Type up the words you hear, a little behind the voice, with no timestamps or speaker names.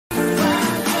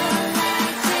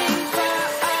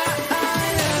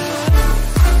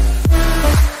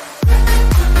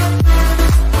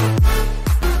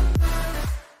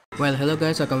Well, hello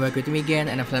guys, welcome back with me again,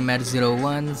 and I'm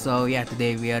Matt01. So yeah,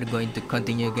 today we are going to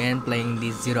continue again playing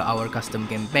this 0 hour custom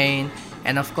campaign.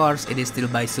 And of course, it is still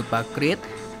by Supakrid.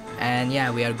 And yeah,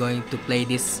 we are going to play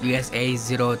this USA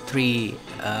 03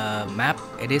 map.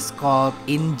 It is called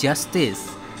Injustice.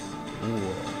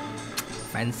 Ooh,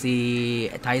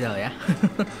 fancy title, yeah.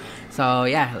 So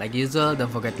yeah, like usual, don't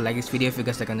forget to like this video if you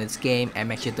guys like on this game, and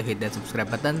make sure to hit that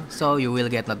subscribe button so you will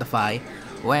get notified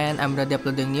when I'm ready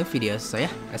uploading new videos. So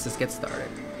yeah, let's just get started.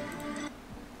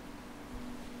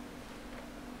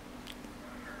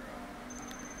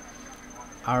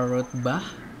 Arutbah,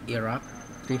 Iraq,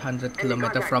 300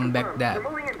 km from Baghdad.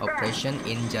 Operation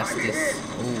Injustice.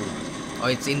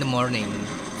 Oh, it's in the morning.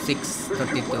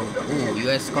 6:32.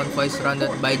 US convoy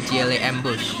surrounded by GLA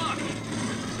ambush.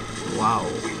 Wow.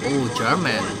 Oh,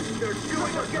 German.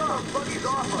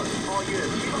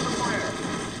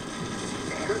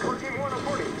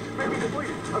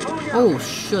 Oh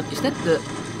shoot, is that the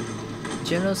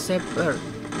General Shepherd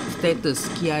status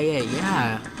KIA?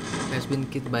 Yeah, has been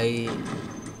killed by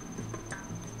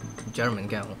German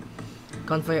gang.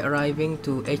 Convoy arriving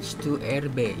to H2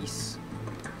 airbase.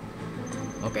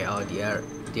 Okay, oh they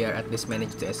are at least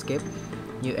managed to escape.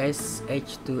 US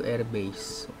H2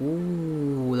 airbase.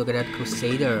 Ooh, look at that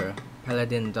Crusader,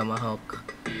 Paladin,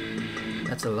 Tomahawk.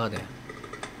 That's a lot, eh?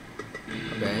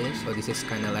 Okay, so this is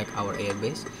kind of like our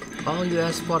airbase. All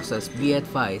US forces, be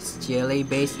advised, GLA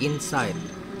base inside.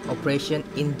 Operation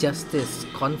Injustice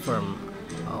confirmed.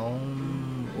 Oh,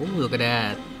 look at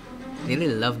that. Really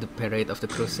love the parade of the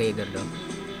Crusader though.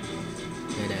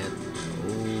 Look at that.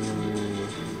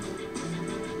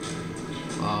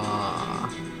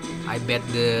 I bet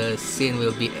the scene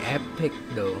will be epic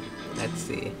though. Let's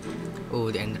see.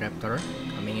 Oh, the End Raptor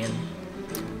coming in.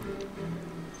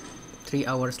 3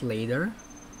 hours later.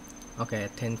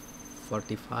 Okay,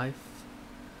 10:45.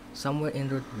 Somewhere in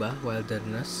Rutbah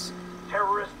Wilderness.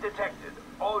 Terrorist detected.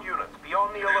 All units be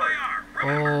on the alert.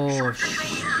 Oh,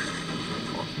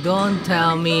 don't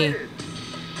tell me.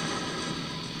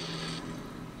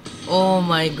 Oh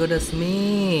my goodness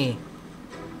me.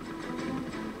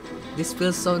 This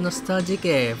feels so nostalgic,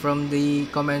 from the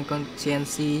Command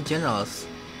Consciency Generals,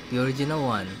 the original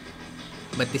one.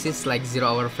 But this is like 0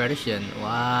 hour version.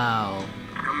 Wow.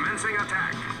 Commencing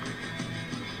attack.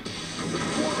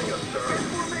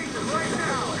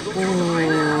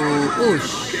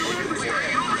 Oosh.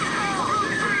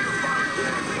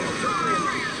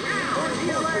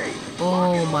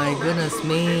 Oh my goodness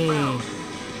me.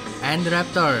 And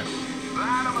Raptor.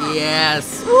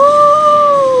 Yes.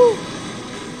 Woo!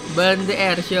 Burn the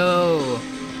air show.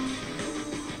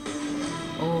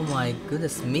 Oh my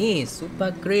goodness me.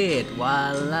 Supakrid.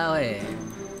 Walau eh.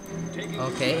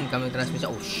 Okay, incoming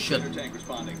transmission. Oh shit.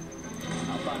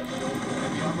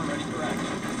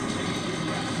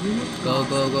 Go.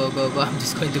 I'm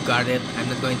just going to guard it.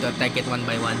 I'm not going to attack it one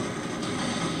by one.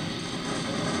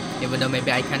 Even though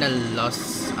maybe I kinda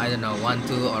lost, I don't know, 1,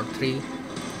 2, or 3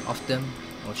 of them.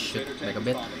 Oh shit, like a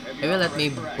bit. Maybe let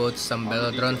me put some battle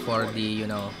drone for the,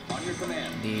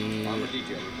 the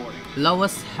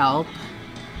lowest health,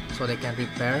 so they can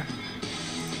repair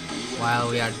while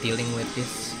we are dealing with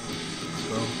this. Let's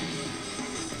go.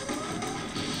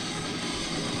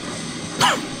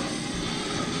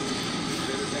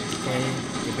 Okay,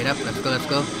 keep it up. Let's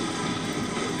go.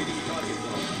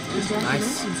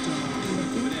 Nice.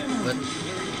 Good.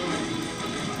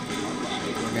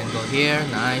 We can go here.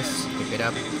 Nice. Keep it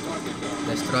up.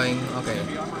 Destroying. Okay.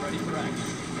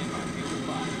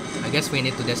 I guess we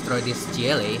need to destroy this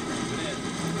GLA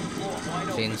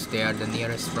since they are the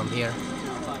nearest from here.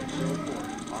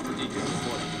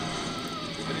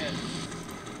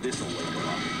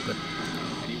 Good.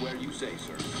 Anywhere you say,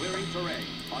 sir. Clearing terrain.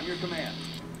 On your command.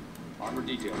 Armor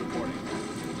detail reporting.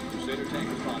 Crusader tank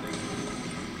responding.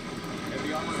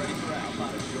 Heavy armor ready for out.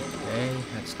 Okay,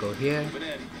 let's go here.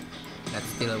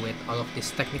 Let's deal with all of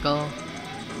this technical.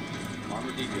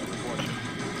 Armor detail reporting.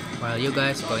 While you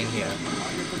guys go in here.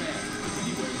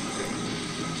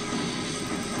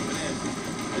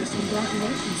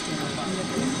 Congratulations, General. You have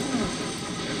been promoted.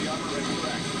 Heavy armor ready for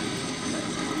action.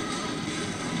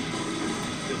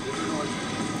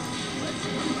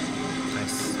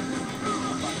 Nice.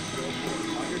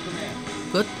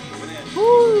 Good.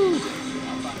 Woo!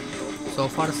 So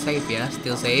far safe, yeah,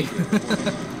 still safe.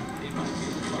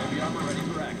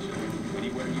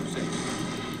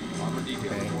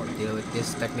 Okay, deal with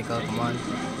this technical, come on.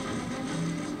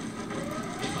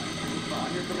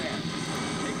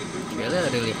 They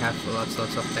really have lots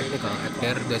of technical at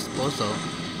their disposal.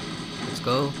 Let's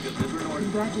go.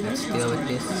 Let's deal with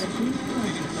this.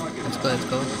 Let's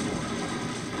go.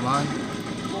 Come on.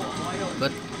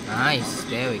 Good. Nice,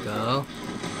 there we go.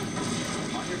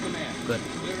 On your command. Good.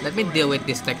 Let me deal with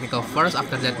this technical first,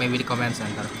 after that maybe the command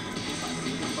center.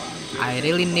 I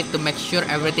really need to make sure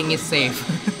everything is safe.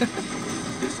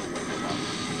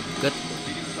 Good.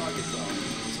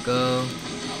 Let's go.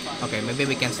 Okay, maybe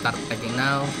we can start attacking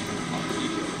now.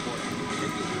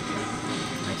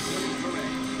 Nice.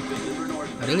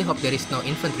 I really hope there is no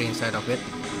infantry inside of it.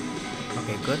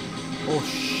 Okay, good. Oh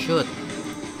shoot.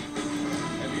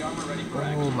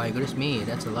 Oh my goodness me,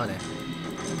 that's a lot eh.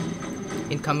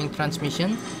 Incoming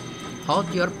transmission.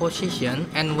 Hold your position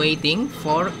and waiting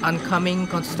for oncoming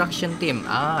construction team.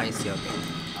 Ah, I see, okay.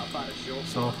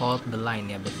 So hold the line,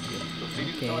 yeah, basically.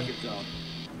 Okay.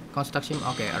 Construction,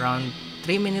 okay, around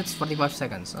 3 minutes 45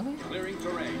 seconds. Okay. Clearing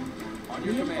terrain. On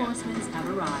your command. Reinforcements have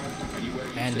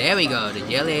arrived. And there we go, the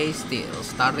jelly is still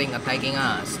starting attacking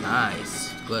us.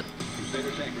 Nice, good.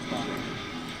 Crusader tank responding.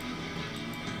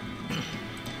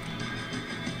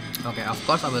 Okay, of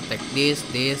course I will take this,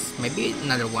 maybe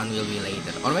another one will be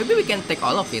later. Or maybe we can take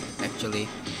all of it actually.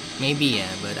 Maybe, yeah,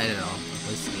 but I don't know.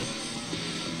 We'll see.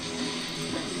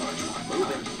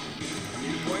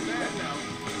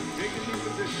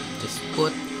 Just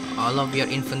put all of your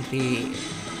infantry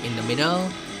in the middle.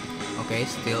 Okay,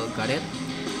 still got it.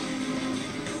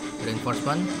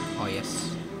 Reinforcement. Oh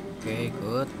yes. Okay,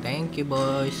 good. Thank you,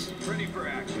 boys. Ready for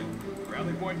action.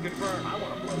 Rally point confirmed. I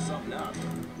want to blow something up.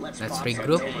 Let's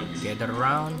regroup, gather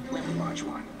around. Let me launch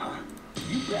one.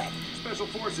 You bet. Special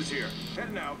forces here.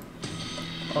 Heading out.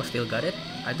 Oh, still got it?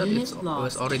 I thought Unit it lost.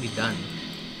 was already done.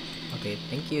 Okay,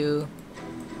 thank you.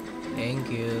 Thank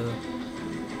you.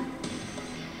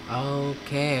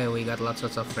 Okay, we got lots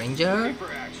of ranger Ready for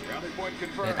action. Rally point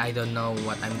confirmed. that I don't know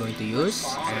what I'm going to use,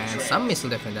 and some missile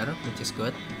defender, which is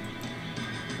good.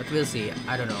 But we'll see.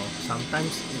 I don't know.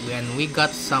 Sometimes when we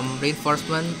got some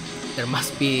reinforcement, there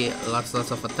must be lots of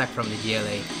attack from the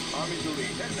GLA. Army's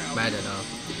elite. Heading out. But I don't know.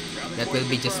 That will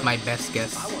be just my best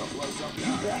guess. I want to blow something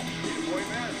up. You bet. Boy,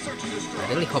 man. Search and destroy. I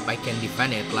really hope I can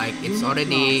defend it. Like, it's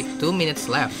already 2 minutes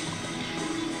left.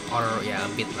 Or, yeah, a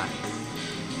bit lah.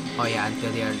 Oh yeah,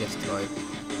 until they are destroyed.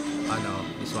 Oh no,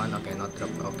 this one? Okay, not drop.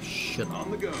 Oh shoot. On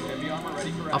the go. Heavy armor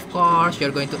ready for Of action. course,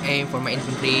 you're going to aim for my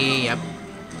infantry. Yep.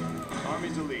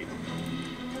 Army's elite.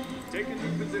 Taking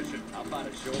new position. How about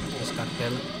a show of This force?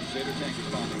 cartel. Crusader tank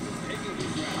responding. Taking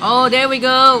new ground. Oh, there we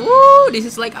go. Woo! This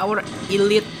is like our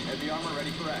elite Heavy armor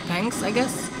ready for action. tanks, I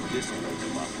guess. This will wake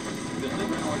them up.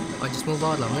 Deliver north. Oh, just move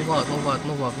out lah. Move out, move out,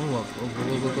 move out, move out. Go, go,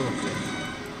 go, go, go.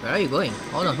 Where are you going?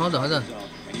 Hold on, hold on, hold on. Zone.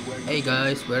 Anywhere. Hey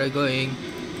guys, where are you going?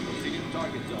 Proceeding to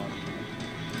target zone.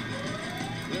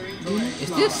 Clearing terrain. Is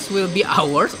this will be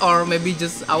ours or maybe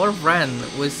just our friend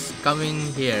was coming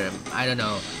here? I don't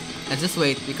know. Let's just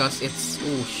wait because it's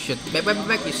oh shit. Back, back,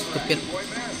 back, you stupid. Boy,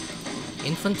 man.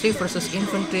 Infantry versus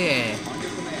infantry. On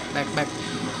your command. Back, back.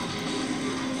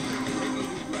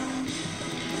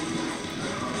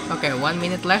 Okay, 1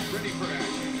 minute left. Ready for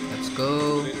action. Let's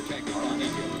go. Crusader tank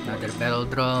responding. Another battle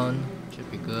drone.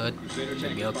 Should be good.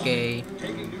 Should be okay.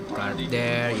 Taking new Guard ground.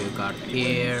 there, you guard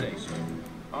here.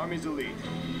 Army's elite.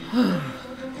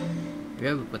 We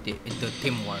will put it into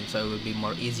team 1 so it will be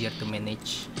more easier to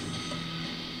manage.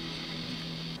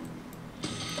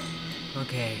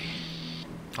 Okay.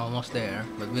 Almost there,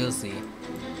 but we'll see.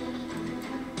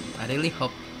 I really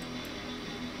hope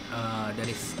there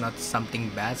is not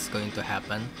something bad's going to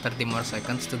happen. 30 more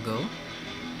seconds to go.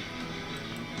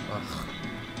 Ugh,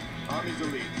 Army's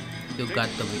elite. you got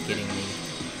to be kidding me.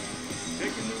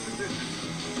 Taking new position.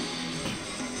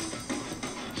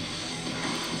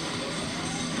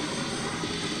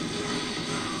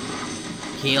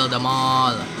 Kill them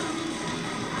all.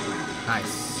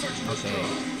 Nice. Okay.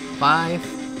 5,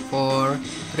 4,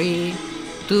 3,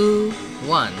 2,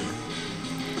 1.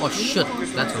 Oh shoot,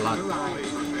 that's a lot. Always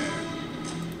prepared.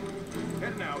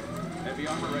 Heading out. Heavy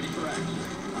armor ready for action.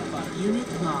 How about a show Unit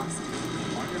of force? lost.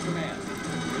 On your command.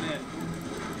 Moving in.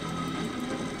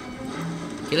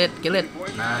 Kill it.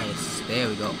 Nice. There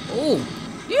we go. Oh,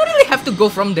 do you really have to go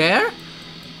from there?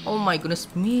 Oh my goodness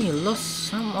me, lost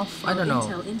some of, I don't know.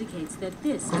 Intel indicates that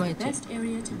this is Come the on, best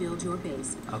area to build your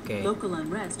base. Okay. Local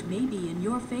unrest may be in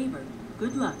your favor.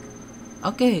 Good luck.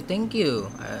 Okay, thank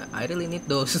you. I really need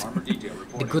those. Armor detail The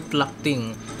reporting. good luck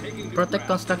thing. Taking new Protect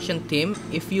ground. construction team.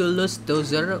 If you lose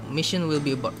dozer, mission will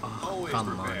be about. Oh, Always come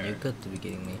on, prepared. you got to be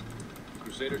kidding me.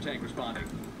 Crusader tank responding.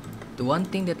 The one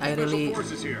thing that I Special really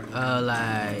forces here.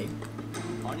 like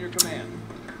On your command.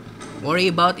 worry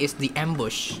about is the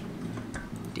ambush.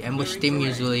 The ambush team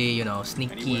usually, you know,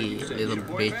 sneaky little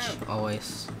bitch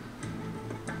always.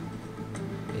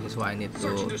 This is why I need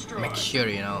to make sure,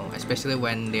 you know, especially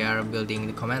when they are building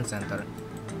the command center.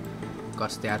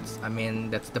 because that's, I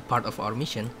mean, that's the part of our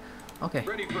mission. Okay,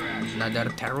 Ready for action. another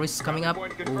terrorist coming up.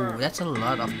 Ooh, that's a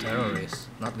lot of terrorists.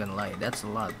 Not gonna lie, that's a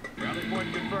lot. Rally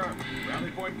point confirmed. Rally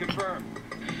point confirmed.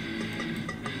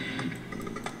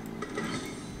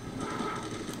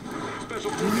 Special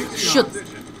forces Shoot. in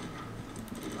position.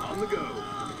 On the go.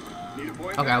 Need a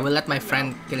point Okay, I now? will let my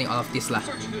friend killing all of this lah.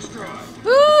 Search and destroy.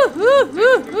 Come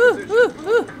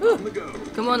On the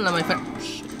go. on lah, my friend.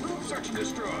 Search and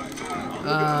destroy.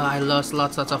 I lost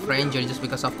lots of ranger just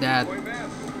because of that. Point man.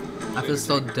 I feel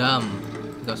so dumb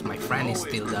because my friend is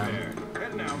still dumb.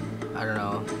 Heading out. I don't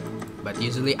know, but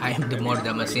usually I am the more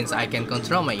dumb since I can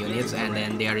control my units and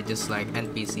then they are just like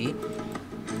NPC.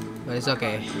 But it's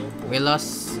okay. We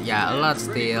lost, yeah, a lot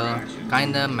still.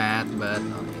 Kinda mad, but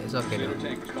it's okay though.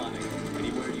 Tank responding.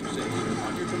 Anywhere you say, sir.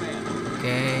 On your command.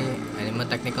 Okay, animal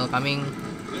technical coming.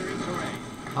 Clearing terrain.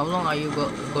 How long are you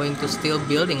going to still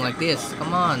building like this?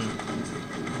 Come on.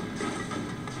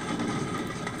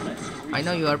 I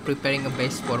know you are preparing a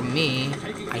base for me,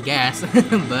 I guess,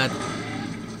 but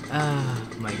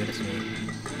my goodness me.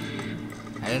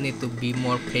 I don't need to be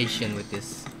more patient with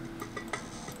this.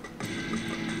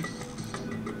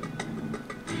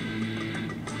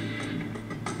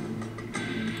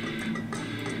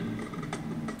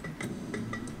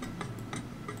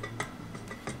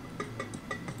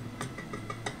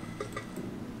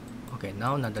 Okay,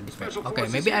 now another defense. Okay,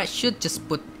 maybe I should just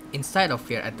put inside of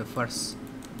here at the first.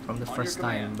 From the first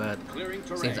time, but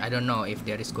since I don't know if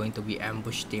there is going to be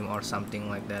ambush team or something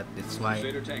like that, that's why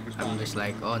I'm just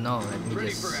like, oh no, let me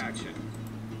just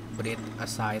put it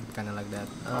aside, kind of like that.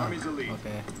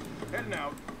 Okay,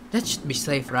 that should be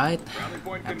safe, right?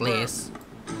 At least.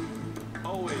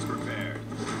 Always prepared.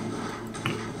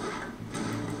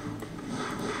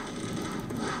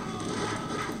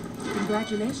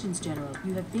 Congratulations, General.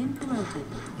 You have been promoted.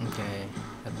 Okay,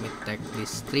 let me take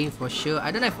this 3 for sure.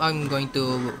 I don't know if I'm going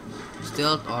to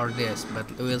stealth or this, but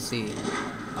we'll see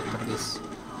after this.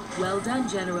 Well done,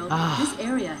 General. Ah. This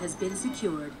area has been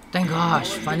secured. Thank gosh,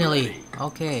 finally.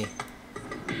 Okay,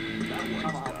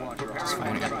 let's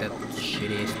fire at that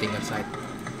shitty thing outside.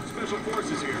 Special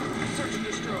forces here. Search and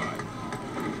destroy.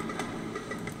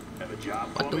 Have a job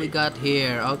What for do me? we got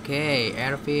here? Okay,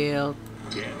 airfield.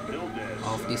 Can't build this.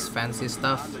 Of this fancy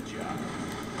stuff. On the job.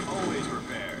 Always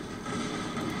prepared.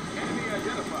 Enemy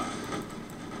identified.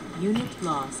 Unit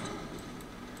lost.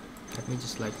 Let me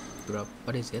just like drop.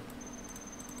 What is it?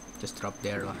 Just drop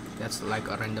there lah. That's like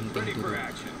a random thing Ready to for do.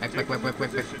 action. Back. Take a new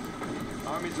position.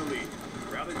 Army's elite.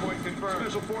 Rally point confirmed.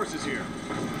 Special forces here.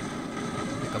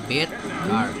 Like a bit.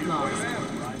 Heading Guard. out. Need a point man.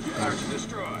 Search and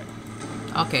destroy.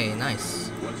 Okay, nice.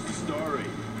 What's the story?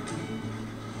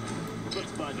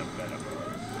 Let's find a better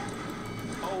place.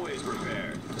 Always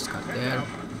prepared. Just cut there.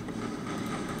 Heavy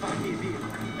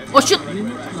Oh, shit! artillery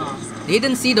Unit rifles. lost.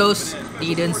 Didn't see those. Special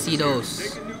Didn't forces see here. those.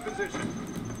 Take a new position.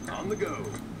 On the go.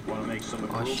 Want to make some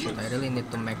Oh shit! I improvements? really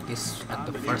need to make this at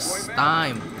the Need a first point man.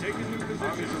 time. Take a new position.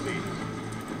 Army's elite.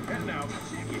 Heading out.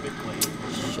 Keep it clean.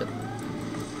 Shit.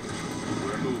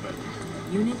 We're moving.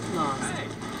 Unit lost.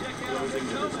 Closing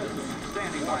to the system.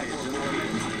 Standing by for more.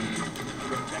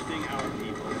 Protecting our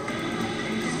people.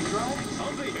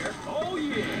 I'll be here. Oh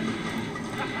yeah.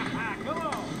 Come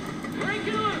on. Break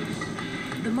it loose.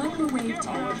 The microwave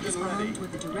tank is armed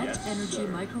with a direct energy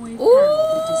microwave Ooh, panel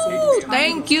that disables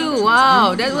thank target you. functions.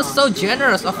 Wow, Unit that was lost. so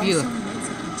generous of you. Also makes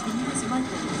a continuous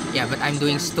microwave. Yeah, but I'm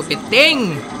doing stupid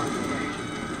thing. The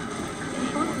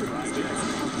bunker is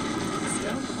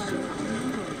stealth fire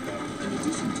unloaded. In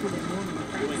addition to their normal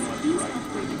effects, these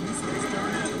upgraded missiles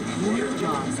damage unit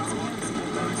lost.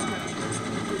 Hold on.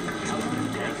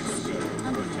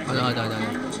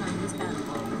 Chinese battle.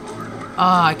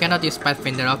 Oh, I cannot use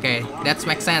Pathfinder. Okay, that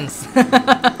makes sense.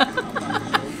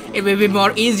 It will be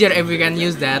more easier if we can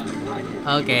use that.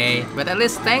 Okay, but at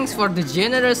least thanks for the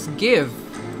generous gift.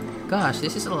 Gosh,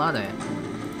 this is a lot, eh?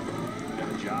 Got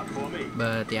a job for me.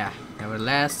 But yeah,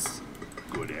 nevertheless,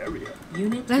 Good area.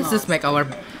 Unit let's just lost. make our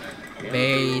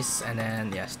base and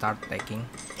then yeah, start taking.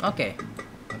 Okay.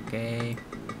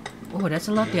 Oh, that's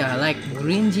a lot, yeah. Like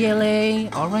green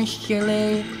GLA, orange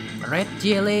GLA, red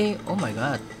GLA. Oh my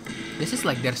god, this is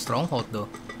like their stronghold though.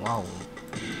 Wow.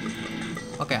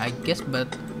 Okay, I guess,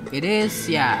 but it is,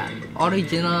 yeah,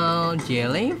 original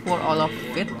GLA for all of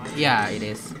it. Yeah, it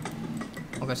is.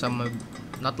 Okay, so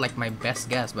not like my best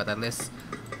guess, but at least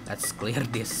let's clear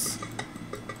this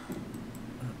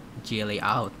GLA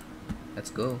out.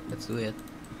 Let's go. Let's do it.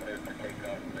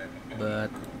 But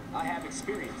I have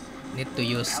experience. need to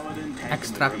use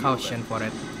extra caution for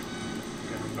it.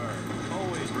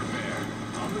 Always prepared.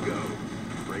 On the go.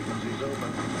 Frequencies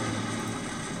open.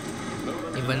 Moving.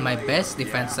 Even my best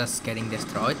defenses getting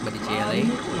destroyed by the GLA.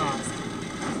 Unit lost.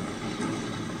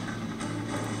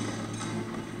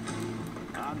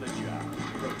 On the job,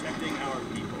 protecting our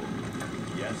people.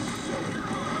 Yes, sir.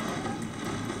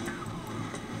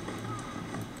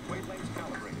 Weight lanes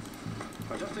calibrated.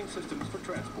 Adjusting systems for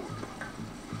transport.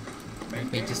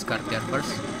 Let me just cut there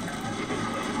first.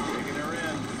 Taking her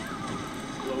in.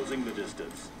 Closing the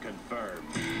distance. Confirmed.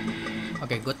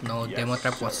 Okay, good. No demo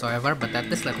trap whatsoever. But at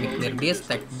least let me clear this.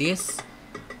 Take this.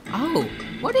 Oh,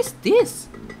 what is this?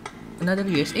 Another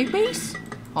USA base?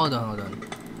 Hold on, hold on.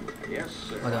 Yes,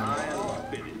 sir. Hold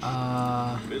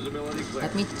on. Visibility clear.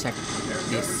 Let me check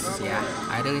this. Yeah,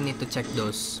 I really need to check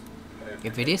those.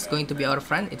 If it is going to be our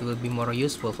friend, it will be more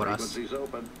useful for us. Frequencies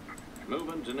open.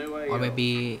 Moving to new AO. Or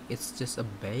maybe it's just a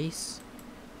base.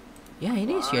 Yeah, it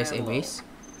is USA base.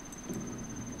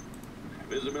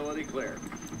 Visibility clear.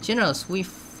 Generals, we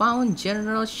found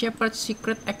General Shepard's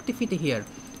secret activity here.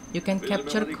 You can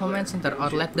capture command center or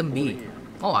let them be.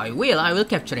 Oh, I will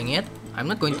capturing it. I'm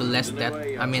not going to let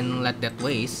that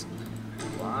waste.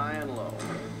 Flying low.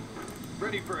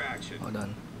 Ready for action. Hold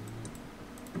on.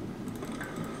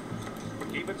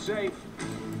 Keep it safe.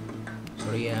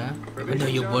 Sorry yeah. Even though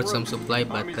you bought some supply,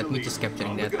 but let me just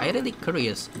capturing that. I really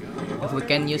curious if we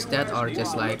can use that or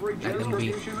just like let them be.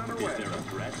 Is there a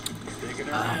threat? Taking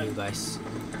her Ah, in. you guys.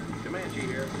 Comanche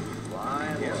here.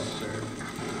 Flying low. Yes, sir.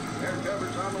 Air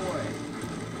cover's on the way.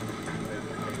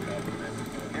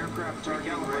 Aircraft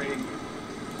target calibrating.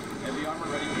 Heavy armor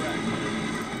ready for action.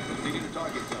 Proceeding to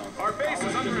target zone. Our base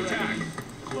is under attack.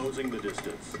 Closing the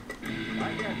distance.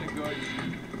 I got the goods.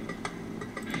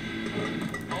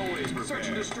 Always prepared. Search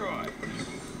and destroy.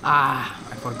 Ah,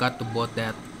 I forgot to bought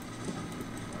that.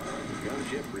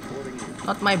 Gunship reporting in.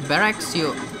 Not my barracks,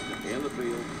 you In the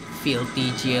field.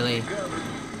 filthy GLA.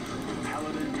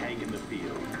 Paladin tank in the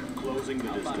field. Closing the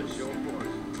distance.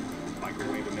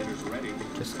 Microwave emitters ready.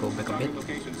 Just go back a bit.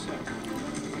 Location set.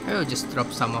 I will just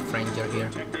drop some of Ranger here,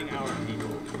 Protecting our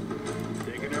people.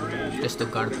 Taking her in. just to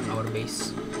guard our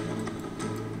base.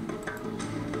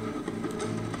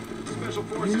 Special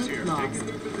forces Unit here. lost. Taking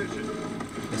new position.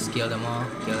 Let's kill them all.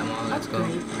 Kill them all. Let's go.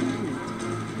 Upgrade complete.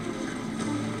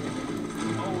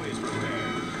 Always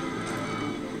prepared.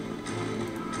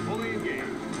 Fully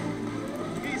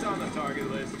engaged. He's on the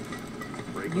target list.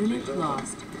 Unit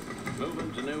lost.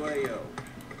 Moving to new AO.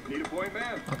 Need a point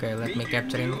man? Okay, let me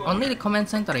capturing only the command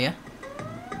center, yeah.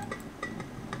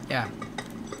 Yeah.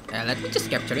 Yeah, let me just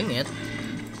capturing it.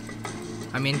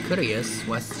 I mean, curious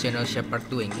what's General Shepard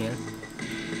doing here.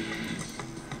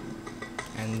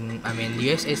 And I mean, the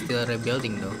USA is still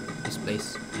rebuilding though this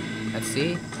place. Let's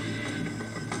see.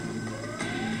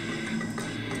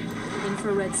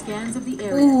 Infrared scans of the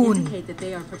area Ooh. indicate that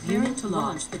they are preparing to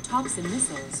launch the toxin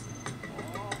missiles.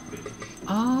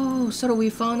 Oh, so we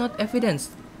found out evidence.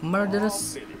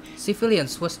 Murderous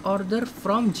civilians was ordered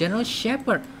from General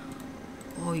Shepard.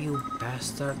 Oh, you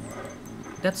bastard.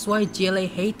 That's why GLA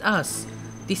hate us.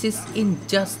 This is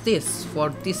injustice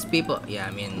for these people. Yeah,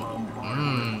 I mean,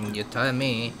 you tell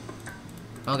me.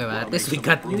 Okay, well, at least we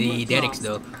got the derricks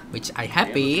though, which I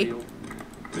happy.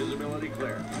 Visibility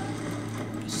clear.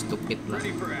 Stupid lah.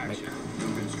 Ready for action.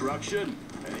 Construction.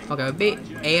 Okay, maybe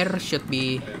air should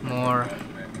be more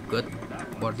good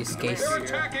for this case. They're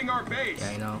attacking our base. Yeah,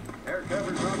 I know. Air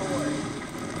cover's on the way.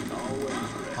 Always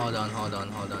ready. Hold on, hold on,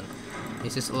 hold on.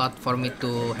 This is a lot for me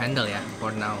to handle, yeah,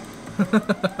 for now.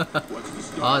 What's the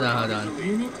story? Hold on, hold on.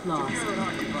 Unit lost.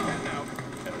 Now,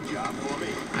 got a job for me.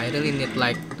 I really need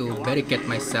like to barricade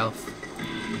myself.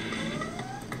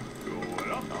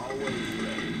 Going up. Always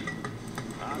ready.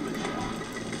 On the job.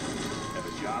 Have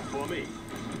a job for me.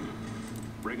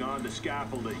 Bring on the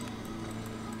scaffolding.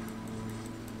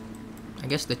 I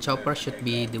guess the chopper should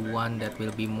be the one that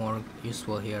will be more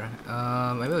useful here.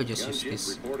 Maybe I'll just use Gunship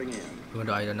this, reporting in. even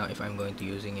though I don't know if I'm going to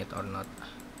using it or not.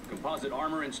 Composite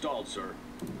armor installed, sir.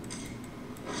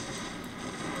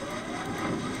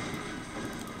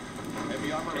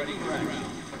 Heavy armor ready for action.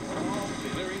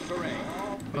 Clearing terrain.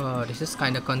 Oh, this is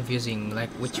kind of confusing. Like,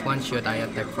 which one should I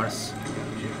attack first?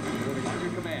 Under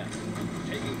command.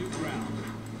 Taking new ground.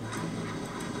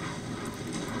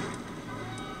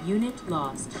 Unit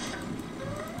lost.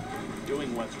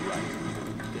 Doing what's right.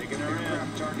 Taking her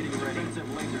in. Targeting defensive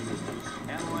laser systems.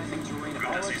 Analyzing terrain.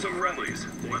 Good to see some friendlies.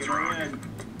 What's Taking her wrong?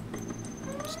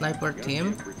 in. Sniper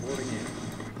team. Gunship reporting in.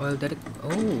 Well, that.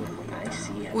 Oh, I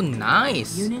see it. oh,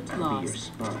 nice, Unit lost.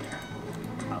 spotter.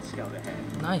 I'll scout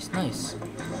ahead. nice, nice.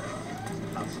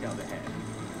 I'll scout ahead.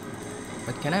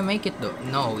 But can I make it though?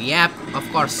 No. Yep, of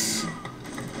course.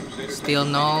 Still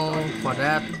no for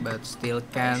that, but still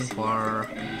can for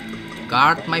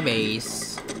guard my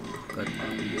base. Good.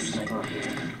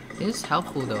 This is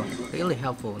helpful though. Really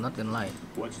helpful, not gonna lie.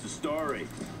 What's the story?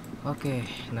 Okay,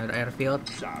 another airfield.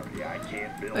 Sorry, I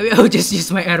can't build. Maybe I'll just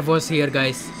use my air force here,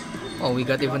 guys. Oh, we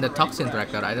got even the toxin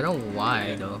tractor. I don't know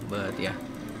why though, but yeah.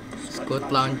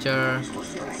 Scout launcher.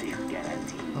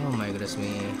 Oh my goodness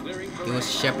me. You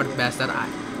shepherd bastard.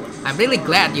 I'm really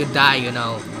glad you die, you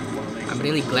know. I'm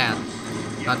really glad.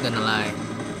 Not gonna lie.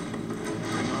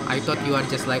 I thought you are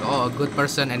just like, oh, a good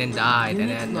person and then died. And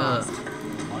then,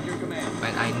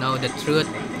 when I know the truth,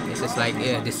 it's just like,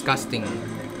 yeah, disgusting.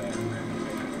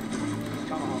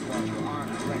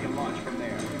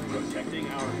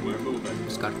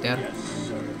 Carter.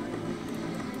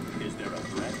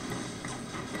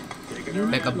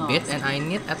 Back a bit, and I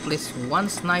need at least one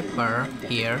sniper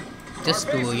here, just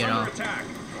to, you know,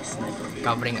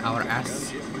 covering our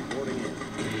ass.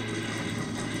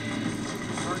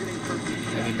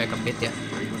 Maybe back a bit, yeah.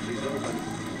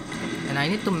 And I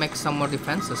need to make some more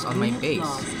defenses on my base.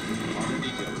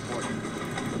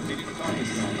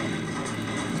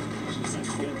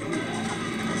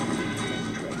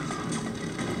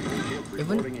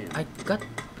 Even I got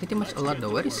pretty much a lot though.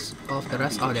 Where is all of the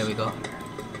rest? Oh, there we go.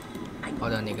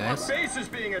 Hold on, you guys.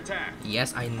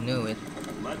 Yes, I knew it.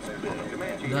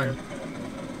 Done.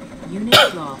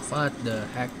 Unit lost. What the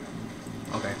heck?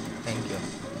 Okay, thank you.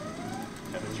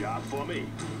 Have a job for me.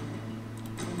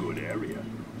 Good area.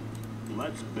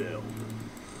 Let's build.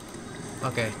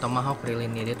 Okay, Tomahawk really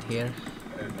needed here.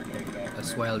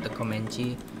 As well the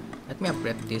Comanche. Let me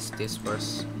upgrade this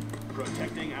first.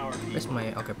 Protecting our Where's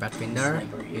my okay Pathfinder?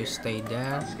 You stay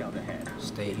there.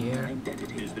 Stay here.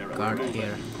 Guard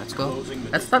here. Let's go.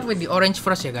 Let's start with the orange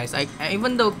first, yeah, guys. I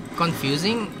even though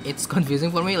confusing, it's confusing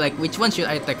for me. Like which one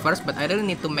should I attack first? But I really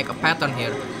need to make a pattern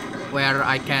here, where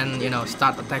I can, you know,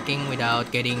 start attacking without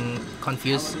getting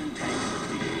confused.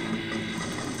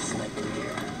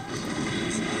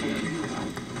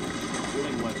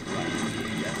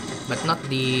 But not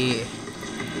the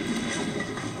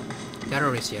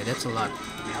terrorists, yeah, that's a lot.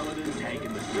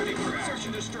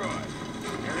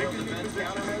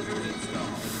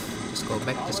 Just go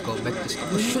back, just go back, just go.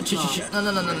 Oh, shoot, shoot, shoot, shoot. No,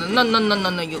 no, no, no, no, no, no, no,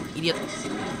 no, you idiot.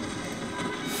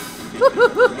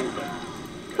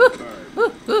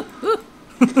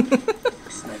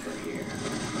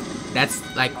 That's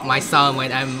like my sound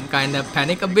when I'm kind of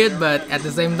panic a bit, but at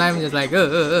the same time, just like,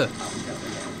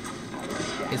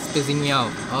 It's pissing me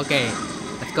off. Okay,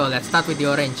 let's go. Let's start with the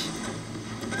orange.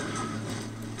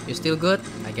 You still good?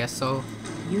 I guess so.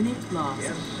 Unit lost.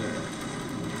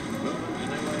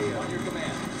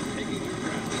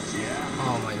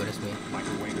 Oh my goodness me.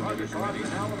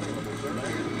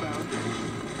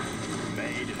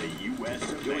 Made in the US,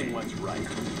 doing what's right.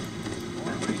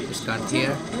 Just got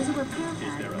here. There's a repair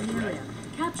pad in the area.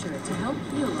 Capture it to help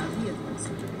heal our vehicles.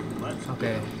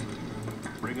 Okay.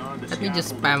 Let me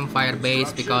just spam fire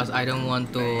base because I don't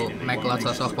want to make lots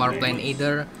of power plane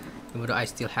either. Even though I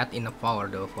still had enough power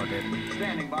though for that.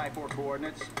 Standing by for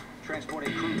coordinates.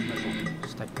 Transporting cruise missile.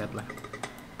 Stack that lah.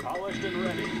 Polished and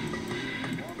ready.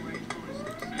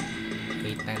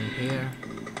 810 here.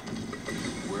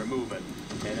 We're moving.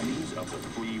 Enemies of the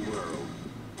free world.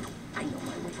 I know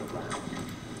my way around.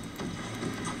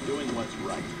 Doing what's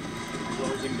right.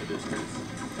 Closing the distance.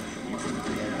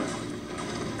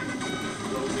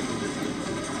 Closing the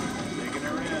distance. Taking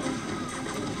her in.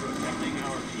 Protecting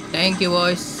our people. Thank you,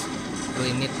 boys.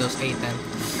 We need those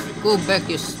 810. Go back,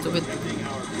 you stupid. Protecting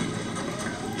our people.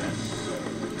 Yes,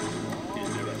 sir. Is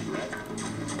there a threat?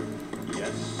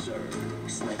 Yes, sir.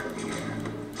 Sniper here.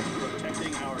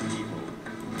 Protecting our people.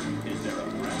 Is there a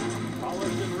threat?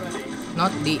 Polished and ready.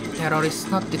 Not the terrorists,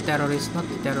 not the terrorists, not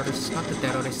the terrorists, not the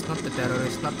terrorists, not the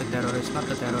terrorists, not the terrorists, not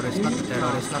the terrorists, not the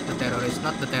terrorists, not the terrorists,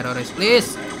 not the terrorists,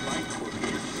 please!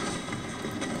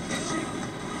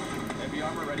 Heavy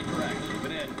armor ready for action.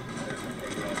 Moving in.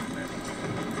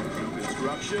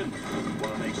 Construction.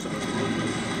 Want to make some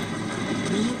improvements.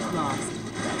 Unit lost.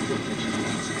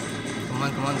 Come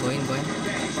on, go in, go in.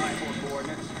 Standing by for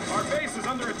coordinates. Our base is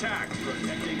under attack.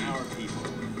 Protecting our people.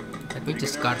 Let me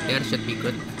just guard there, should be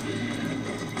good.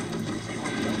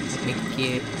 Let me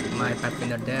keep my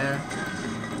Pathfinder there.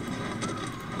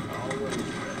 Always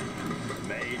ready.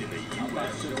 Made in the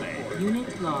US of A.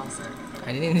 Unit lost.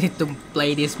 I need to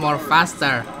play this more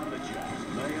faster. On the job.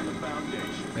 Laying the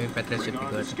foundation. Maybe Patriot should be On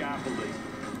the good. scaffolding.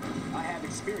 I have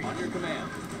experience. On your command.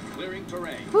 Clearing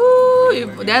terrain.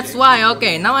 Woo, that's why,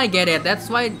 okay, now I get it. That's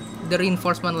why the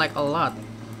reinforcement like a lot.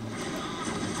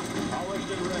 Polished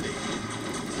and ready.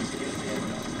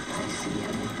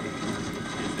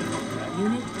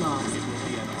 Unit lost.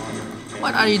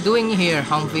 What are you doing here,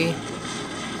 Humphrey?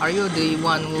 Are you the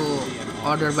one who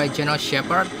ordered by General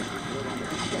Shepard?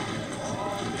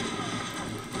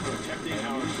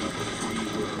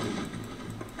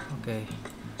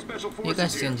 You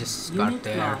guys can just guard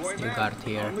there. You guard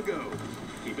here. On the go.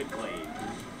 Keep it clean.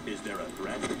 Is there a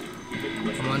threat? Keep it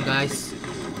clean. Come on, guys.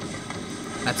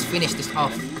 Let's finish this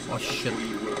off. Oh shit,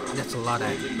 that's a lot.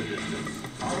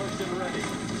 Polished and ready.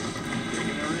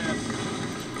 Taking her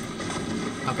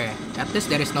in. Okay, at least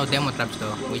there is no demo traps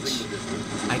though, which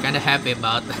I kinda happy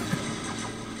about.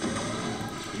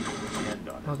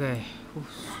 Okay, oh,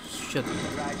 shit,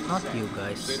 not you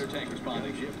guys. Vader tank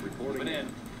responding. Ship reporting in.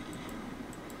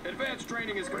 Advanced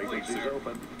training is complete, sir.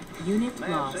 Open. Unit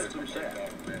lost. System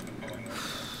set.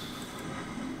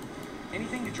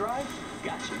 Anything to drive?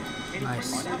 Gotcha.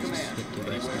 Nice, On your command. get you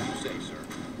guys Anywhere there. you say, sir.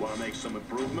 Want to make some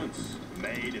improvements?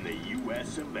 Made in the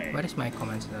U.S. of A. Where is my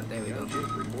comments now? There we go.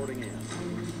 Ship reporting in.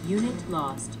 Unit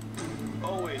lost.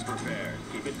 Always prepared.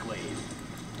 Keep it clean.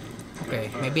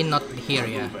 Okay, maybe not here,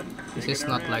 yeah. This is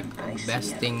not like the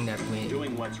best thing that we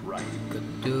Doing what's right.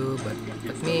 could do, but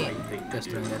let me just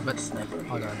try that. But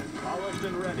hold on, Polished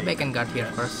and ready. maybe I can guard here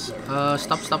first.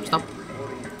 Stop.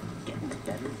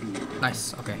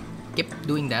 Nice. Okay, keep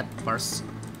doing that first.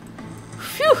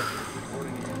 Phew.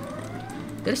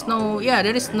 There is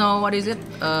no what is it?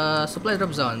 Supply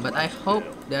drop zone. But I hope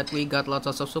that we got lots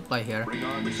of supply here,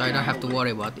 so I don't have to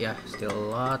worry about. Yeah, still a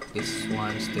lot. This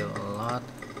one still a lot.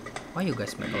 Why you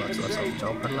guys make lots of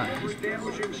chopper line?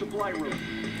 Establishing supply room.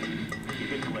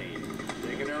 Keep it clean.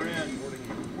 Taking her in.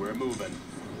 We're moving.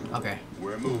 Okay.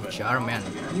 We're moving. Jarman.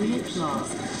 Unit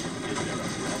lost.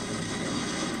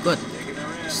 Good. Taking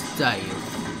her in. Stay.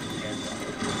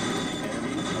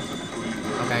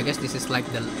 Okay, I guess this is like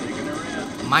the Taking her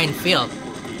in. minefield.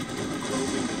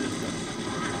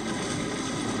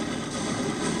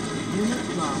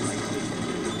 Unit lost.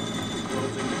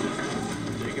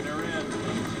 Taking her in.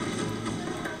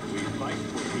 We fight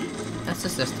for peace. Let's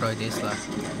just destroy this lah.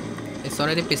 It's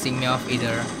already pissing me off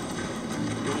either.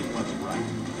 Doing what's right.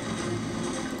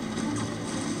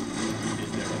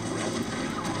 Is there a threat?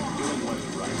 Doing what's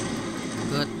right.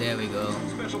 Good, there we go.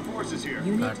 Special forces here.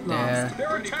 Unit Got there. lost.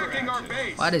 They're attacking our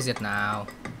base. What is it now?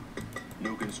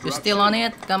 New You construction. still on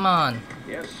it? Come on.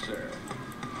 Yes, sir.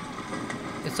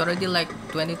 It's already like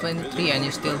 2023 and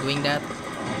you're still doing that?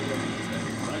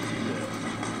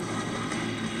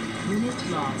 Unit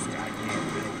lost.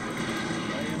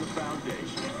 Laying the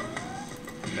foundation.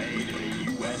 Made in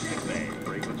the U.S. of A.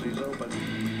 Frequencies open.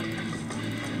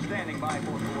 Standing by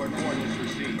for coordinates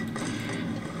received.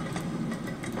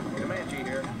 Comanche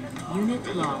here.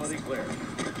 Unit lost. Visibility clear.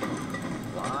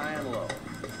 Flying low.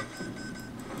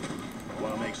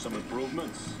 Want to make some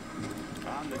improvements?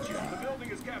 On the job. The building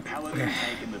is captured. Paladin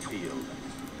tank in the field.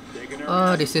 Taking her Oh,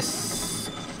 out. this is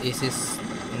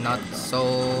not so.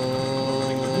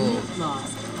 Unit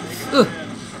lost. Ugh.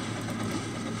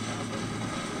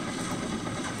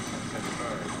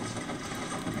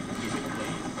 Keep it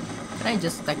clean. Can I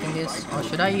just tackle this? Or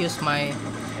should I use my...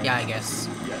 Yeah, I guess.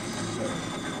 Yes, sir.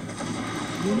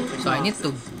 Unit So I need lost.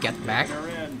 to get back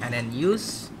and then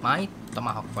use my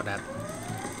tomahawk for that.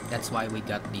 That's why we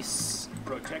got this.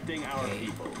 Protecting our Okay,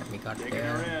 people. let me guard Taking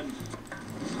her there. in.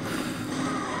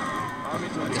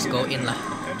 Just go in lah.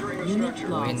 Entering the Unit structure.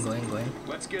 Go in, lost. go in, go in.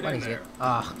 Let's get What in is there. it?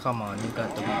 Ah, come on, you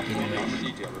got to be kidding me.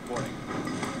 Detail reporting.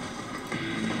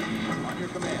 On your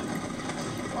command.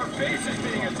 Our base is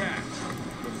being attacked.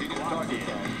 Proceeding to talk to you.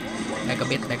 Back a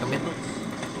bit, back a bit.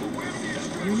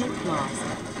 Unit lost.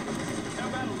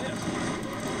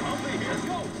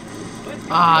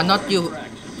 Ah, not you.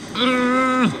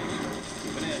 Mm.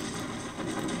 Keeping in.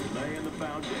 Laying the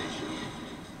foundation.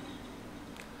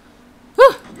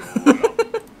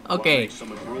 Okay,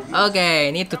 Some improvements.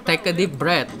 okay, need to take a deep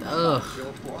breath. Ugh.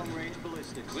 Long-range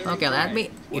ballistics. Okay, let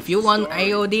me. If you want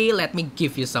AOD, let me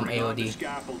give you some Bring on the AOD.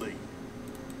 scaffolding.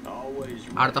 Always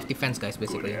Art of ready. defense, guys,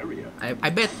 basically. Good area. I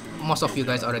bet most of you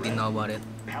guys already know about it.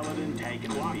 Paladin tank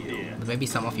in the field. But maybe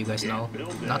some of you guys know.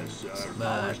 Not,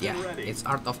 but yeah, it's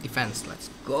art of defense. Let's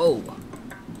go.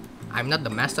 I'm not the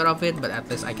master of it, but at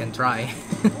least I can try.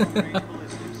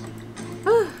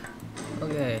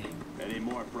 Okay. Any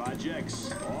more projects?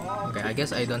 Okay, I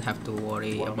guess I don't have to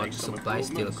worry about supplies,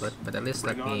 still good, but at least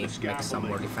let me make some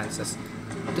more defenses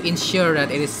to ensure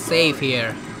that it is safe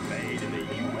here. Made in the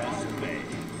U.S. of A.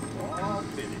 All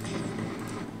finished.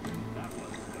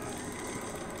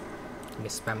 Let me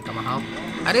spam tomahawk.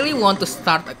 I really want to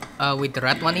start with the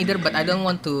red one either, but I don't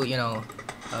want to, you know,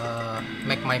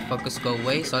 make my focus go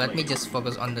away. So let me just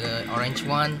focus on the orange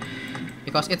one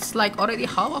because it's like already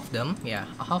half of them. Yeah,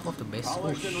 half of the base.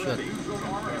 Oh shit.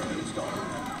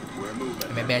 We're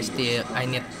moving. Maybe I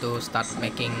need to start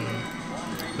making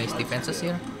base defenses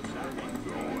here.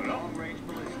 Long-range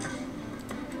ballistics.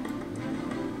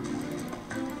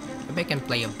 Maybe I can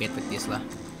play a bit with this lah.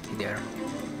 There.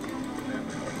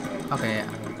 Okay,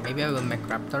 maybe I will make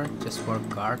Raptor just for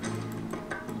guard.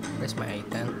 Where's my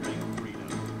A10?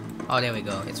 Oh, there we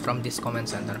go. It's from this command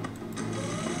center.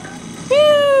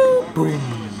 Pew!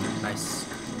 Boom! Nice.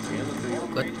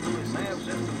 Good.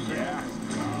 Yeah,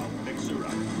 I'll fix her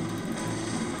up.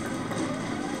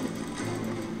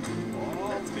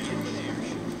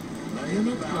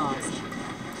 Unit lost.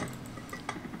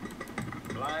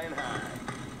 Flying high.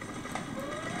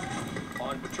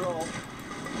 On patrol.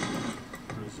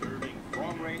 Preserving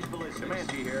long-range ballistics.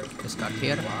 Comanche here. Discard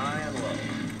here. Flying low.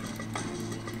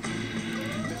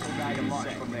 Missile guide and launch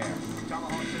from there.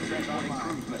 Tomahawk transporting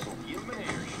cruise missile. Give him an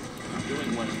airship.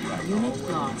 Doing what's right. Unit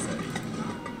lost.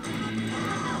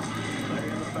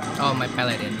 Oh, my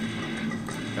paladin.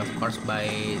 Of course, by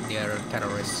their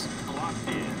terrorists. Locked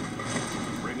in.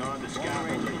 Bring on the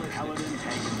scaffolding. Paladin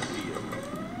tank in the field.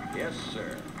 Yes,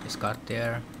 sir. Discard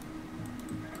there.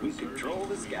 We control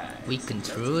the skies. We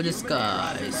control the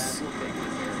skies.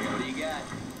 What do you got?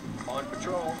 On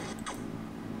patrol.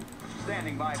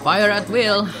 Standing by. Fire at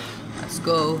will. Let's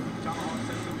go. Tomahawk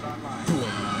systems online. Boom.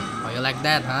 Oh, you like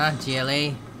that, huh?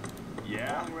 GLA.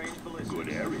 Yeah. Long-range ballistics. Good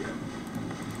area.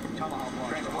 Tomahawk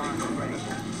launch ready.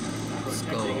 Let's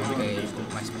go. Okay, put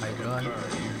my spider on.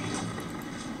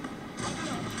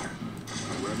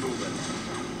 We're moving.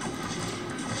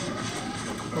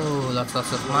 Oh, lots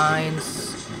of mines.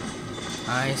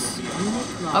 Nice.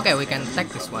 Unit lost. Okay, we can take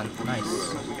this one. Nice.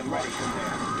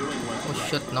 Oh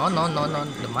shit! No, no, no, no!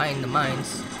 The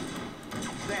mines.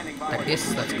 Standing by. Take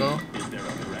this. Let's go. Is there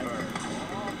a threat?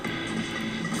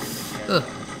 Ugh.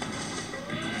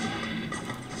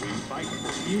 We fight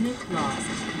for Unit lost.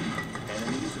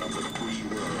 enemies of the free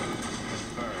world.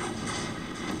 Confirmed.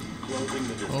 Closing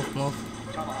the distance. Move, move.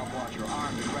 Tomahawk launcher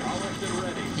armed and ready. Polished and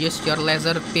ready. Use your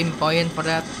laser pinpoint for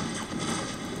that.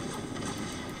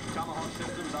 Tomahawk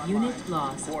systems online. Unit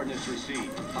lost. Coordinates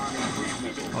received. Arming cruise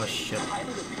missile. Oh shit! Pilot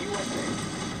of the USA.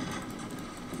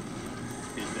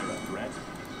 Is there a threat?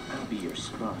 I'll be your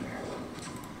spotter.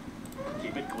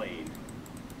 Keep it clean.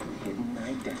 Hidden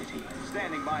identity.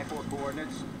 Standing by for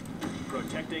coordinates.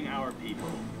 Protecting our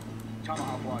people.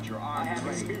 Tomahawk launcher armed. I have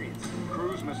experience.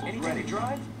 Cruise missiles ready.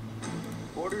 Drive.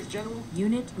 Orders, General.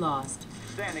 Unit lost.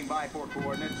 Standing by for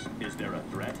coordinates. Is there a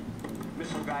threat?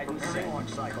 Missile guidance set. Launch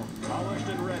cycle. Polished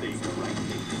and ready.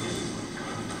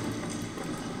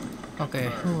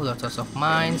 Okay. Ooh, lots of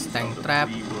mines, tank trap,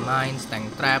 mines,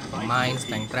 tank trap, mines,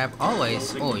 tank trap.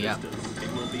 Always. Oh yeah.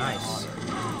 Nice.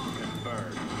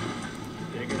 Confirmed.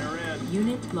 Taking her in.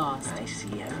 Unit lost. I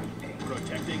see everything.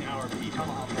 Protecting our people.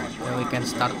 Then we can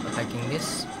start attacking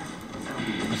this.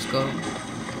 Let's go.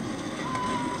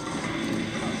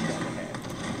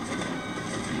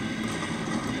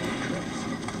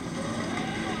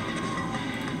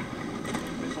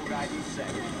 Missile guidance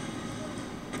set.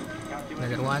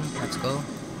 Another one. Let's go.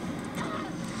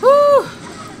 Woo!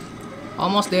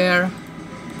 Almost there.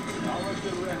 Polished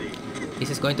and ready. This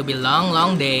is going to be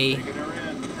long day. Taking her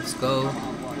in. Let's go.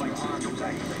 Like arms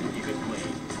activated. Keep it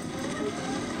clean.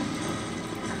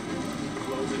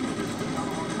 Closing the distance.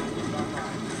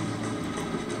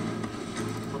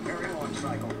 Preparing launch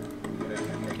cycle.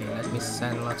 Okay, let me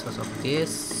send lots of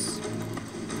this.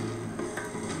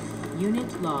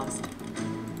 Unit lost.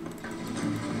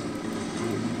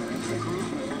 Cruise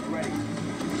missiles ready.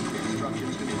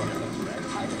 Instructions confirmed.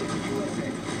 Pilot of the USA.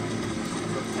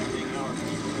 Protecting our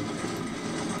people.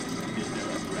 Is there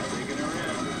a threat? Taking her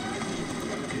in.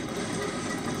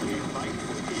 We fight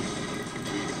for peace.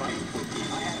 We fight for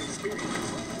peace. I have experience.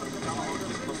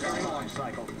 Preparing launch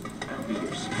cycle. I'll be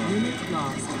your spotter. Unit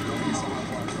lost.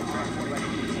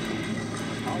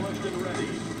 Polished and ready.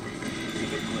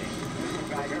 Keep it clean.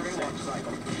 Guiding launch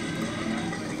cycle.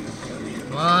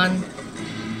 Come on.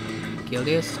 Kill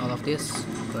this. All of this.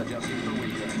 Good. Adjusting for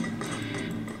weekend.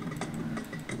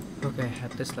 Okay,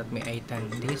 at least let me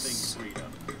A10 this.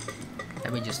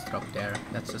 Let me just drop there.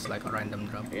 That's just like a random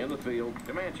drop. In the field.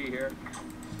 Comanche here.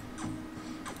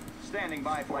 Standing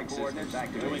by for coordinates.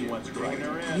 Doing what's right.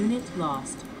 Unit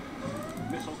lost.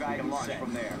 Missile guide and launch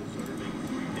from there.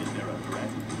 Is there a threat?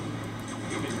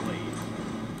 Keep it clean.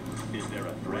 Is there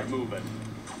a threat? We're moving.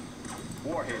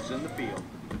 Warheads in the field.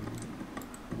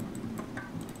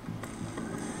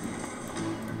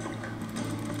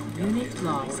 Unit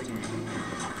lost.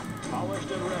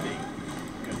 Polished and ready.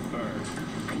 Confirmed.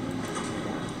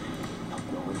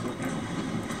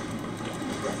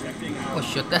 Protecting our. Oh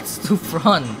shit, that's too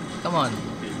front. Come on. Is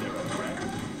there a threat?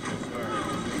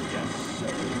 Confirmed. Yes,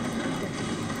 sir.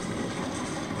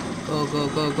 Go, go,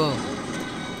 go, go.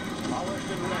 Polished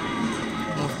and ready.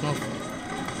 Move, move.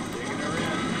 Taking her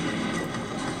in.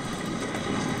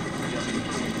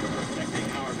 Protecting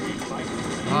our people.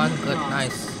 Come on. one. Good,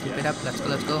 nice. Keep it up. Let's go,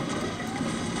 let's go.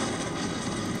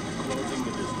 Closing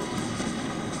the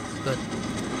distance. Good.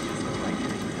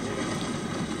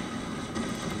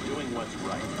 Doing what's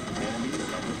right. Enemies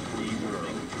of the free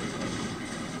world.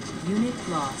 Unit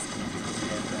lost.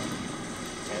 Stand back.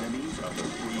 Enemies of the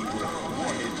free world.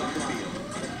 Warheads on the field.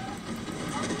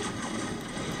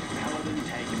 Paladin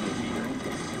tank in the field.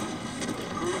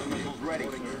 Cruise missiles ready.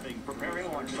 Preparing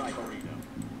launch cycle.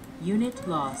 Unit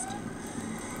lost.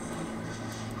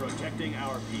 Protecting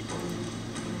our people.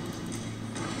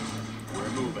 We're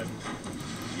moving.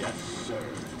 Yes, sir.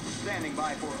 Standing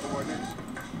by for coordinates.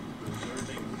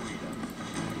 Preserving freedom.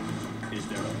 Is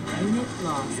there a threat? Unit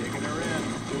lost. Taking her in.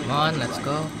 Doing Come on, what's let's right.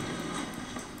 go.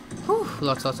 Whew,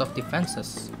 lots of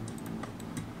defenses.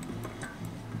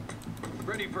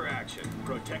 Ready for action.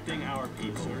 Protecting our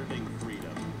people. Preserving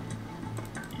freedom.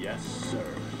 Yes, sir.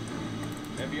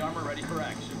 Heavy armor ready for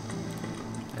action.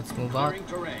 Let's move out. Clearing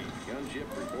terrain. Gunship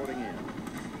reporting in.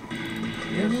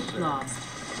 Unit lost.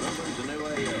 Moving to new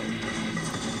AO.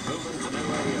 Moving to new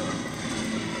AO.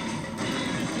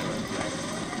 Is there a threat?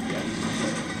 Yes,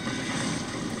 sir.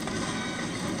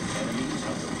 Enemies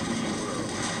of the free world.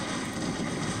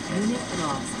 Unit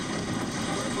lost.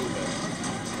 We're moving.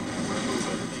 We're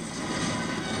moving.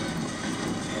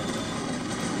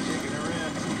 Taking her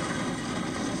in.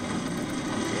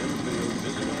 Infield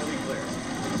visibility clear.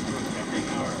 Protecting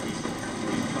our people.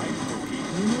 We fight for peace.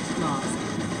 Unit lost.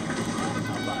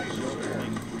 Allies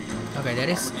serving freedom. Okay, there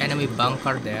is enemy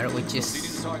bunker there, which is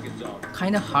Target zone.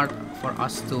 kind of hard for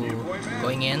us to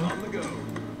going in. On the go.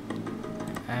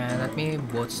 And let me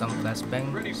boot some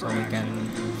flashbang so we can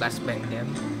flashbang them.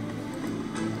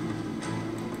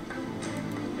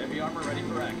 Heavy armor ready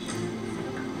for action.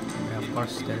 Yeah, of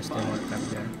course, there's still more trap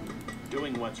there.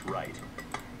 Doing what's right.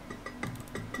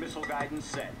 Missile guidance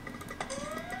set.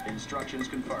 Instructions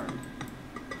confirmed.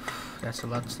 There's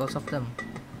lots of them.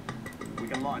 We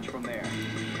can launch from there.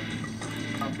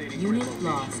 Updating Unit grid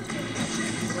lost.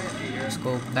 location. Let's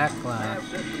go back. Nav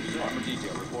system set. Armor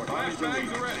detail report.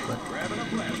 Flashbangs are ready. Grabbing a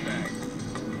flashbang.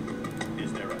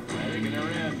 Is there a threat? Taking her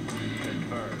in.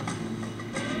 Confirmed.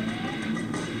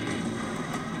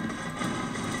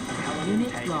 Paladin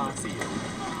Unit tank in the lost. field.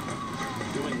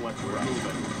 Doing what's right.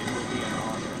 Moving. It will be an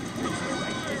honor. Is there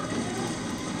right here?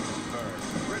 Confirmed.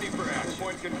 Ready for action.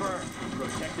 Point confirmed.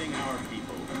 Protecting our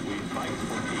people. We fight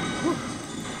for peace.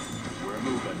 We're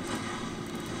moving.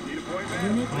 Need a point, man?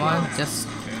 Unit Come on, lost. just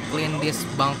clean this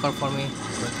bunker for me.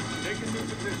 Good. Taking new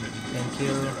position. Thank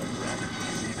you.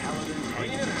 Paladin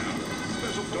tank in the field.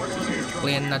 Special forces here.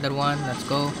 Clean another one. Let's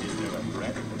go. Is there a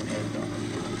threat? End on.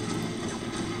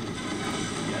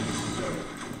 Yes, sir.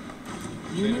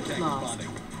 Unit lost.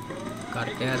 Got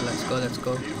there. Let's go. Let's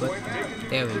go. Good.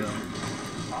 There we go.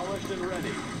 Polished and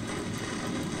ready.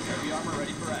 Heavy armor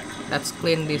ready for action. Let's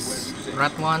clean this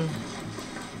rat one.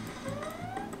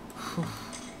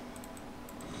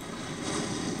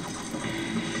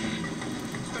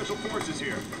 Special forces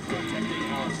here. Protecting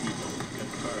our people.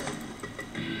 Confirmed.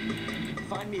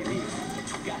 Find me a vehicle.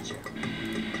 Gotcha.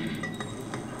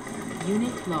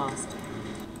 Unit lost.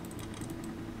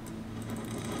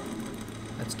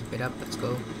 Let's keep it up. Let's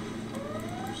go.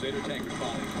 Crusader tank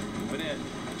responding. Moving in.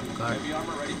 Guard. Heavy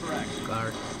armor ready for action.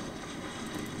 Guard.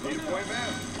 Need a point, man?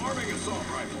 Arming assault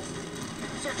rifle.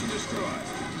 Search and destroy.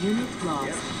 Unit Yes,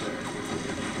 lost. sir.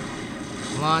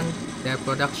 Come on. Their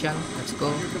production. Let's go.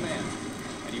 Your command.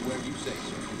 Anywhere you say,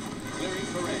 sir. Clearing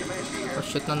terrain. Oh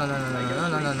shit. No, no, no, no, no, no,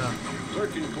 no, no, no.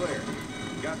 Search and clear.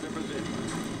 Got their position.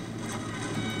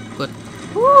 Good.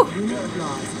 Woo! Unit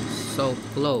lost. So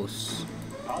close.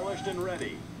 Polished and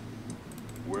ready.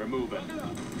 We're moving.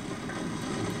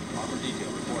 Armor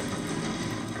detail reporting.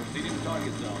 Proceeding to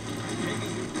target zone.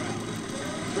 Taking new ground.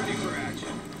 Ready for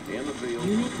action. In the field.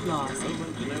 Unit lost.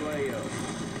 Moving to new AO.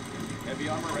 Heavy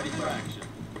armor ready for action.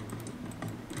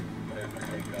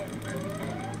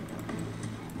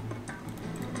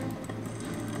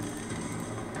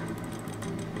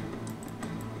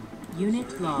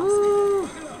 Unit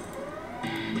lost.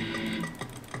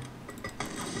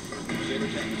 Crusader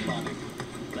tank responding.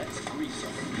 Let's grease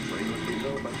them.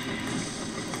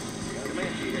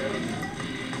 Comanche here.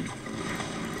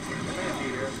 Comanche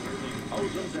here.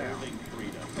 Hose them down.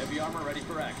 Freedom. Heavy armor ready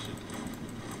for action.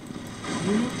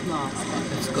 Unit lost.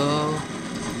 Let's go.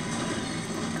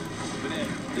 Moving in.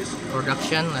 This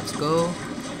Production. Let's go.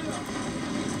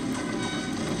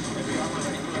 heavy armor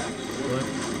ready for action. Good.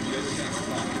 Crusader tank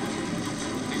responding.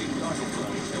 Proceeding target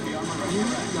zone. Heavy armor ready for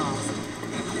Unit action. lost.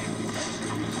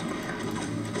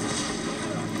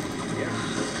 Yes,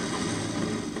 sir.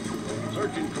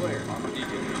 Search and clear. Armor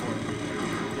detail reporting.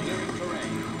 Clearing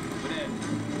terrain. Moving in.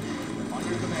 On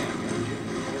your command.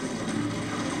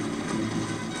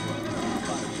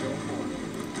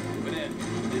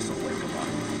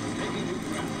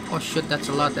 shoot, that's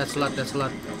a lot, that's a lot, that's a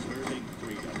lot.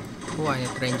 Oh, I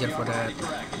need ranger for that.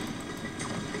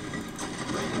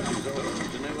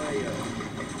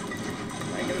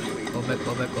 Go back,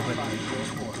 go back, go back.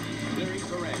 Very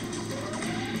correct.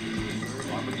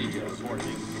 Armadillo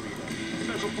reporting freedom.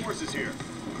 Special forces here.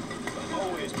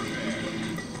 Always prepared.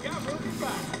 Got moving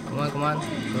back. Come on, come on.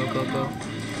 Go, go, go.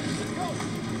 Let's go.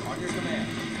 On your command.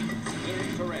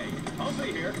 Clearing terrain.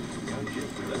 Humvee here.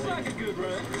 Looks like a good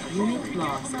run. Unit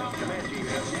lost. Command team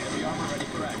has heavy armor ready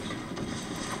for action.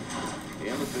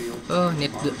 In the field. Oh,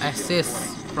 need the assist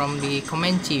from the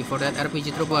Comanche for that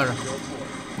RPG trooper.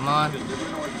 Come on.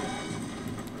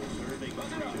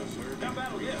 That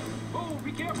battle, yeah. Oh,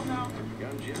 be careful now.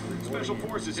 Special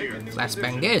forces here.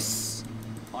 Flashbang this.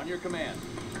 On your command.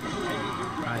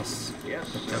 Nice. Yes,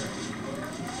 Good sir. job.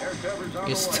 Air cover's on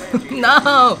Just the way.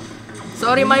 no.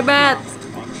 Sorry, my bad.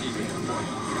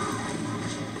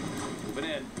 Moving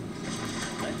in.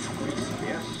 Let's reach.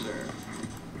 Yes, sir.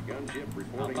 Gunship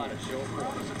reporting. How about a show of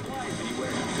force? Supplies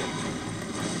anywhere you think.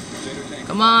 Center tank.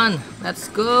 Come on, let's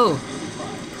go.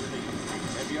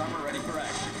 Heavy armor ready for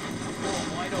action.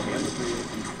 Oh, wide open. In the field.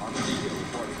 Armadillo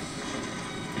reporting.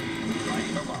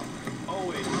 Lighting them up.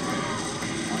 Always prepared.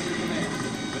 On your command.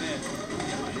 Moving in.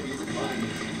 Shield fire.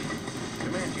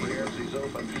 Comanche here. He's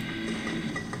open.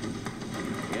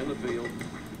 In the field.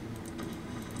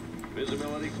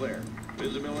 Visibility clear.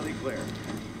 Visibility clear.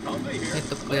 Humvee here. Need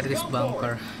to clear this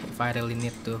bunker if I really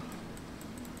need to.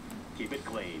 Keep it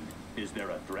clean. Is there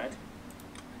a threat?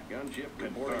 Gunship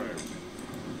confirmed.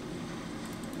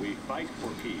 We fight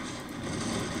for peace.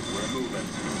 We're moving.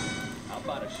 How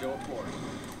about a show of force?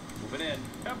 Moving in.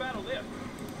 How about a lift?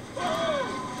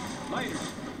 Oh! Later.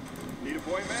 Need a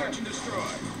point man. Search and destroy.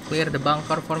 Clear the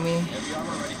bunker for me. Heavy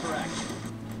armor ready for action.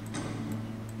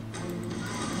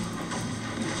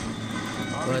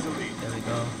 Good. There we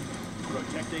go.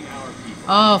 Protecting our people.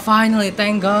 Oh, finally,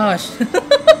 thank gosh.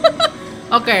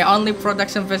 Okay, only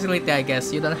production facility, I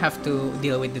guess. You don't have to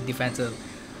deal with the defensive.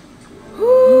 You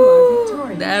are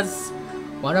victorious. That's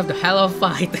one of the hell of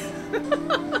fight.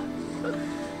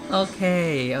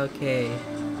 Okay, okay.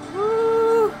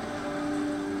 Woo.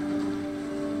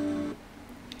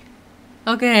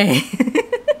 Okay.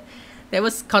 That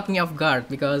was caught me off guard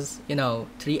because, you know,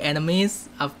 3 enemies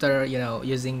after, you know,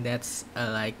 using that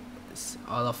like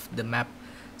all of the map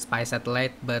spy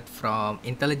satellite, but from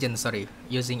intelligence, sorry,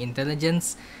 using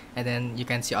intelligence, and then you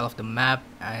can see all of the map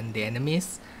and the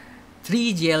enemies.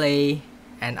 3 GLA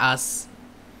and us,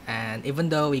 and even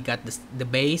though we got the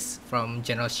base from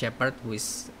General Shepard, who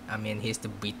is, I mean, he's the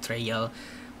betrayal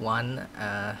one,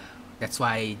 that's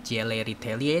why GLA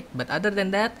retaliate. But other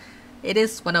than that, it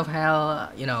is one of hell,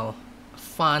 you know,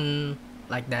 fun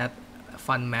like that,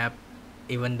 fun map.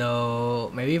 Even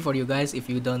though maybe for you guys, if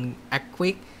you don't act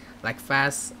quick, like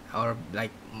fast, or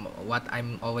like what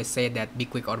I'm always say that be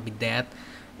quick or be dead,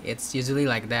 it's usually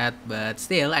like that. But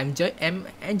still, I'm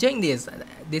enjoying this.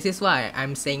 This is why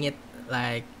I'm saying it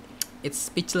like it's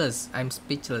speechless. I'm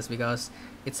speechless because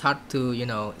it's hard to, you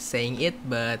know, saying it,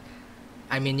 but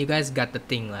I mean, you guys got the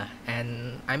thing lah,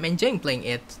 and I'm enjoying playing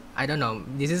it. I don't know,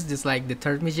 this is just like the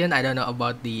 3rd mission. I don't know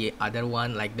about the other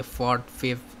one, like the 4th,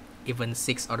 5th, even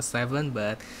 6 or 7,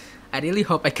 but I really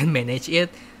hope I can manage it.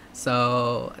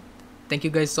 So thank you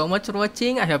guys so much for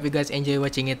watching. I hope you guys enjoy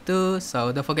watching it too.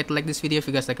 So don't forget to like this video if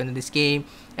you guys like this game,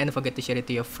 and don't forget to share it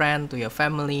to your friend, to your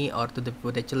family, or to the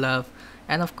people that you love.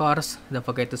 And of course, don't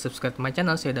forget to subscribe to my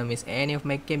channel so you don't miss any of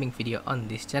my gaming video on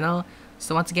this channel.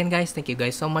 So once again guys, thank you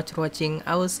guys so much for watching.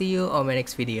 I will see you on my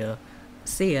next video.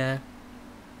 See ya.